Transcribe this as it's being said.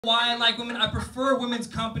Why I like women. I prefer women's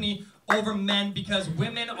company over men because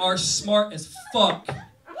women are smart as fuck.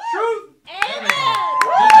 Truth.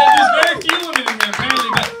 There's very few women in here apparently,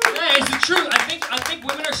 but hey, it's the truth. I think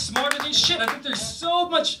women are smarter than shit. I think there's so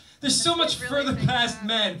much further past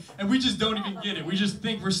men, and we just don't even get it. We just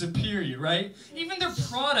think we're superior, right? Even their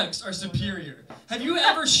products are superior. Have you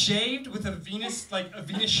ever shaved with a Venus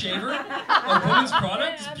shaver? A woman's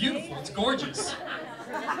product? It's beautiful. It's gorgeous.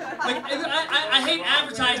 Like, I hate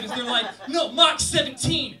advertisements. They're like, no, Mach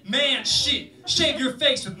 17, man shit. Shave your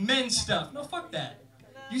face with men's stuff. No, fuck that.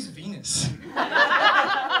 Use Venus.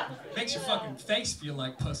 Makes your fucking face feel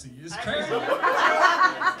like pussy. It's crazy.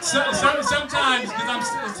 Sometimes,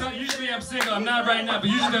 because usually I'm single. I'm not right now, but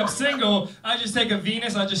usually I'm single. I just take a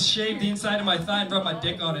Venus. I just shave the inside of my thigh and rub my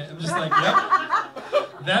dick on it. I'm just like, yep.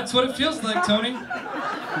 That's what it feels like, Tony.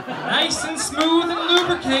 Nice and smooth and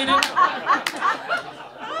lubricated.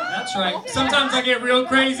 That's right. Sometimes I get real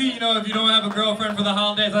crazy. You know, if you don't have a girlfriend for the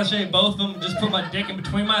holidays, I shave both of them. Just put my dick in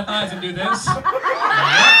between my thighs and do this.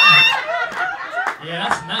 Yeah,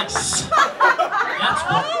 that's nice. That's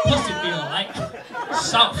what pussy feel like.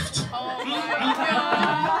 Soft.